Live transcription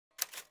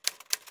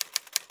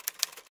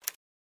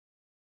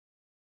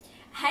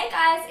Hey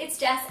guys, it's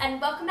Jess and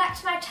welcome back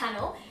to my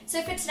channel.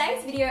 So for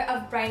today's video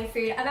of brain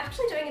food, I'm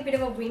actually doing a bit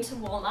of a winter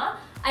warmer.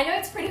 I know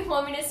it's pretty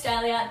warm in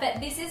Australia,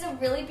 but this is a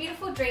really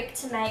beautiful drink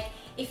to make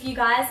if you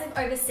guys live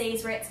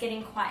overseas where it's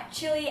getting quite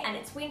chilly and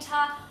it's winter,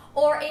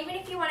 or even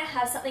if you want to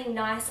have something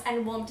nice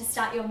and warm to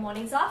start your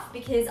mornings off,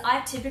 because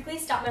I typically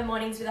start my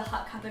mornings with a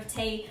hot cup of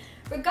tea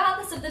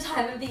regardless of the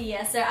time of the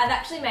year. So I've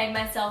actually made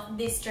myself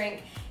this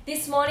drink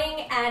this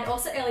morning and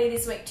also earlier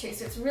this week too,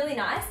 so it's really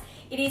nice.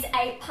 It is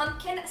a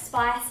pumpkin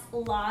spice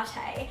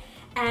latte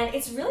and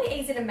it's really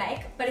easy to make,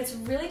 but it's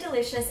really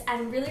delicious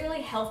and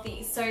really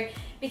healthy. So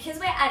because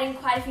we're adding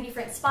quite a few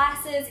different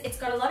spices, it's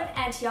got a lot of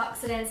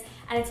antioxidants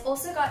and it's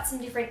also got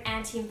some different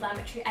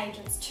anti-inflammatory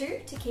agents too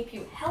to keep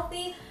you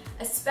healthy,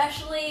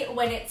 especially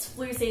when it's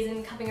flu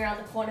season coming around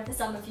the corner for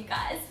some of you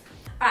guys.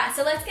 Alright,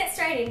 so let's get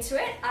straight into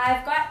it.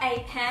 I've got a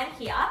pan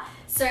here.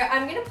 So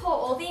I'm going to pour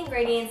all the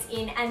ingredients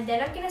in and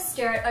then I'm going to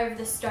stir it over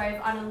the stove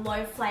on a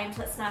low flame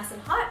till it's nice and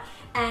hot,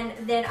 and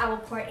then I will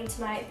pour it into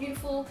my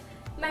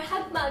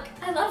hug mug.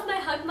 I love my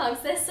hug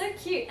mugs, they're so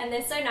cute and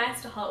they're so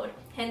nice to hold,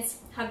 hence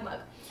hug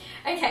mug.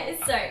 Okay,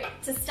 so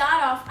to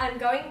start off I'm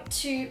going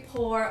to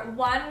pour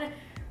one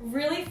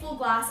really full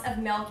glass of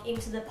milk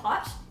into the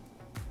pot.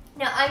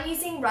 Now I'm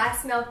using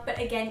rice milk, but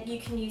again you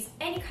can use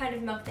any kind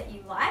of milk that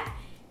you like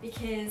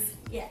because,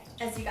 yeah,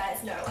 as you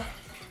guys know,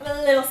 I'm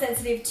a little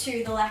sensitive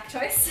to the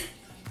lactose.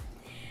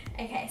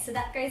 Okay, so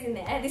that goes in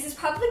there. This is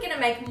probably going to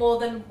make more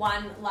than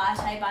one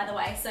latte, by the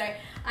way, so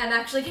I'm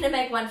actually going to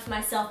make one for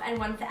myself and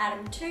one for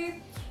Adam too,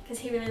 because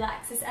he really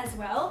likes this as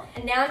well.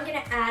 And now I'm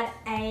going to add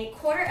a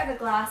quarter of a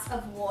glass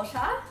of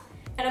water,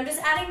 and I'm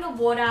just adding the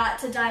water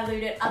to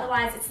dilute it,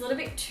 otherwise it's a little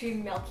bit too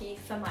milky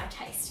for my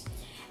taste.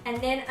 And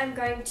then I'm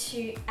going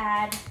to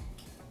add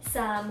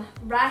some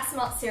rice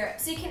malt syrup.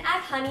 So you can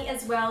add honey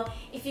as well.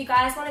 If you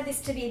guys wanted this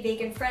to be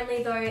vegan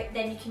friendly though,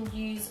 then you can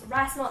use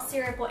rice malt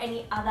syrup or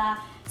any other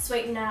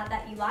sweetener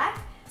that you like.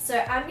 So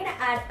I'm going to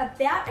add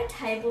about a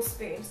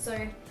tablespoon, so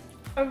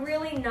a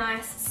really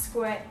nice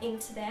squirt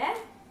into there.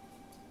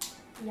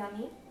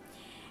 Yummy.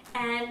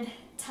 And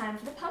time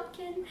for the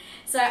pumpkin.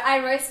 So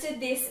I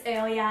roasted this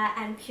earlier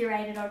and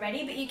pureed it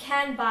already, but you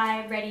can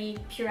buy ready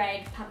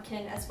pureed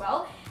pumpkin as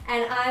well.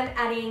 And I'm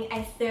adding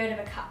a third of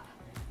a cup.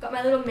 Got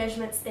my little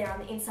measurements there on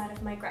the inside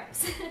of my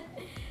grapes.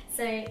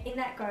 So in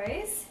that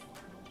goes.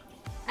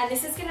 And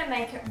this is going to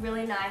make it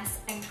really nice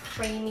and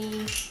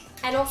creamy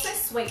and also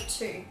sweet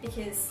too,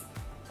 because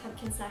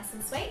pumpkin's nice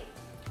and sweet.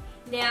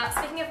 Now,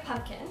 speaking of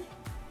pumpkin,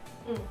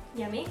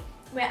 yummy,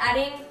 we're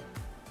adding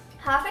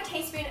half a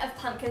teaspoon of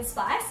pumpkin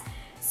spice.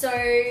 So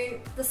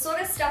the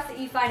sort of stuff that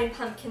you find in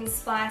pumpkin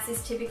spice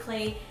is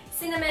typically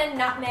cinnamon,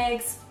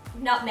 nutmeg,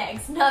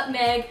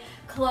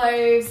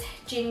 cloves,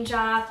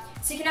 ginger.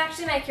 So you can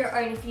actually make your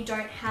own if you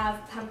don't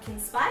have pumpkin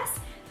spice,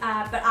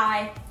 but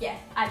I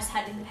just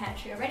had it in the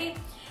pantry already.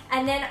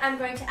 And then I'm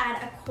going to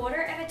add a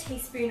quarter of a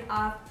teaspoon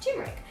of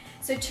turmeric.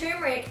 So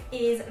turmeric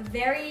is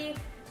very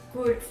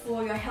good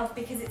for your health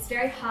because it's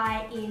very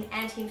high in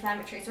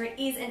anti-inflammatories, or it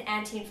is an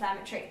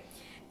anti-inflammatory.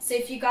 So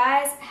if you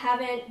guys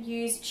haven't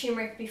used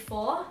turmeric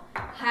before,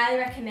 highly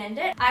recommend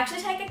it. I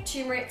actually take a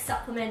turmeric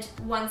supplement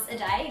once a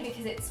day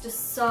because it's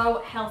just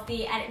so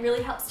healthy and it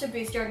really helps to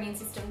boost your immune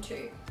system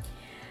too.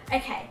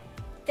 Okay,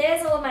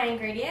 there's all of my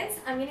ingredients.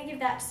 I'm going to give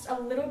that just a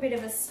little bit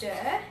of a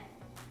stir.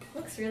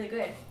 Looks really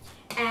good.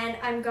 And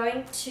I'm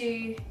going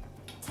to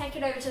take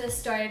it over to the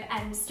stove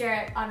and stir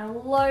it on a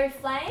low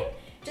flame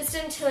just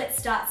until it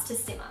starts to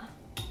simmer.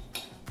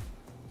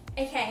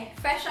 Okay,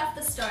 fresh off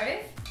the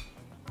stove.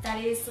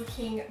 That is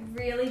looking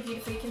really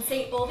beautiful. You can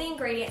see all the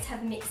ingredients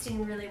have mixed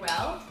in really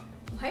well.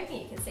 I'm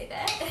hoping you can see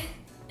that.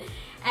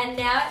 And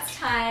now it's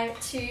time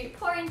to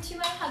pour into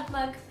my hug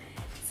mug.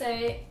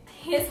 So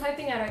here's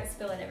hoping I don't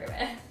spill it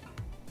everywhere.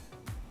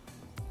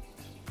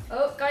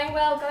 Oh, going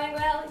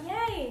well,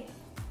 yay!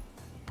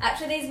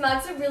 Actually, these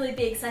mugs are really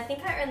big, so I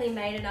think I only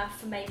made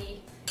enough for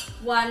maybe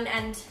 1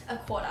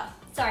 1/4.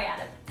 Sorry,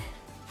 Adam.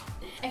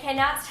 Okay,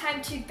 now it's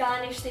time to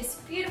garnish this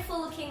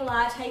beautiful looking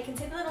latte. You can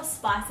see the little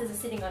spices are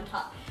sitting on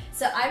top.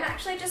 So I'm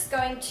actually just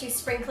going to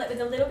sprinkle it with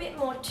a little bit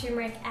more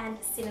turmeric and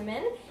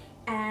cinnamon,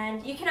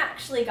 and you can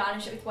actually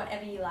garnish it with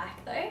whatever you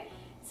like though.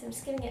 So I'm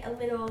just giving it a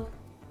little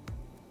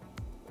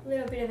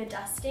bit of a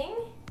dusting.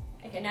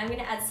 Okay, now I'm going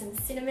to add some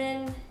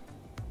cinnamon.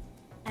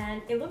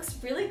 And it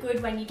looks really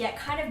good when you get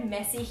kind of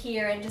messy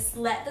here and just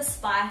let the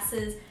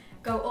spices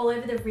go all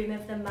over the rim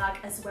of the mug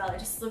as well. It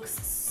just looks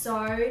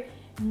so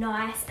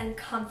nice and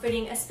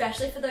comforting,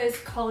 especially for those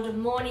colder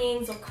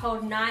mornings or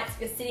cold nights.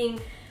 If you're sitting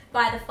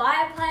by the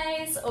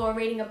fireplace or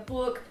reading a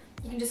book,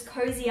 you can just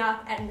cozy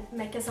up and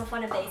make yourself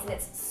one of these, and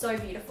it's so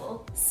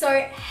beautiful.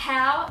 So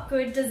how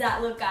good does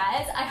that look,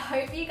 guys? I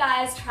hope you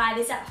guys try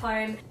this at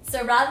home.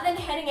 So rather than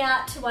heading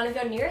out to one of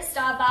your nearest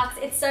Starbucks,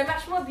 it's so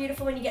much more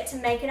beautiful when you get to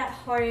make it at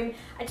home.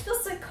 I just feel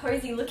so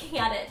cozy looking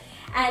at it.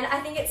 And I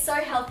think it's so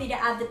healthy to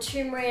add the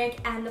turmeric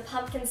and the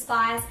pumpkin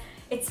spice.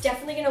 It's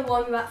definitely going to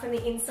warm you up from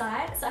the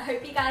inside, so I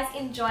hope you guys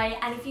enjoy,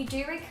 and if you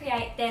do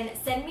recreate, then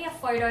send me a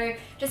photo,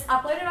 just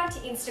upload it onto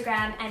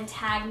Instagram and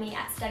tag me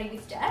at Study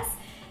with Jess.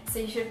 So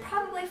you should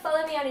probably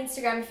follow me on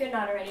Instagram if you're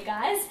not already,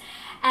 guys.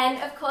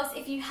 And of course,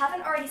 if you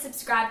haven't already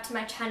subscribed to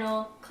my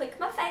channel, click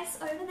my face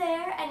over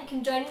there and you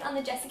can join in on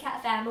the Jessie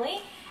Cat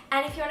family.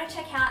 And if you want to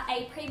check out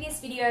a previous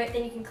video,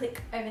 then you can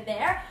click over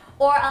there.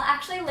 Or I'll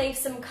actually leave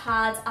some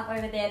cards up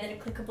over there that are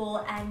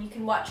clickable and you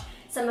can watch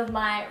some of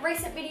my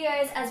recent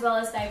videos as well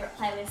as favourite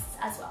playlists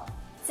as well.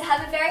 So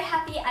have a very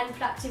happy and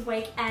productive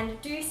week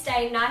and do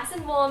stay nice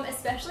and warm,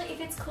 especially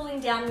if it's cooling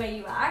down where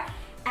you are.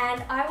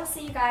 And I will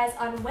see you guys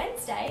on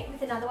Wednesday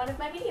with another one of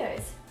my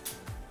videos.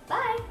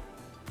 Bye!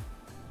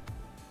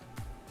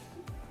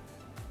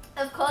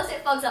 Of course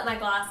it fogs up my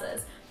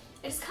glasses.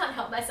 I just can't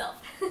help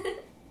myself.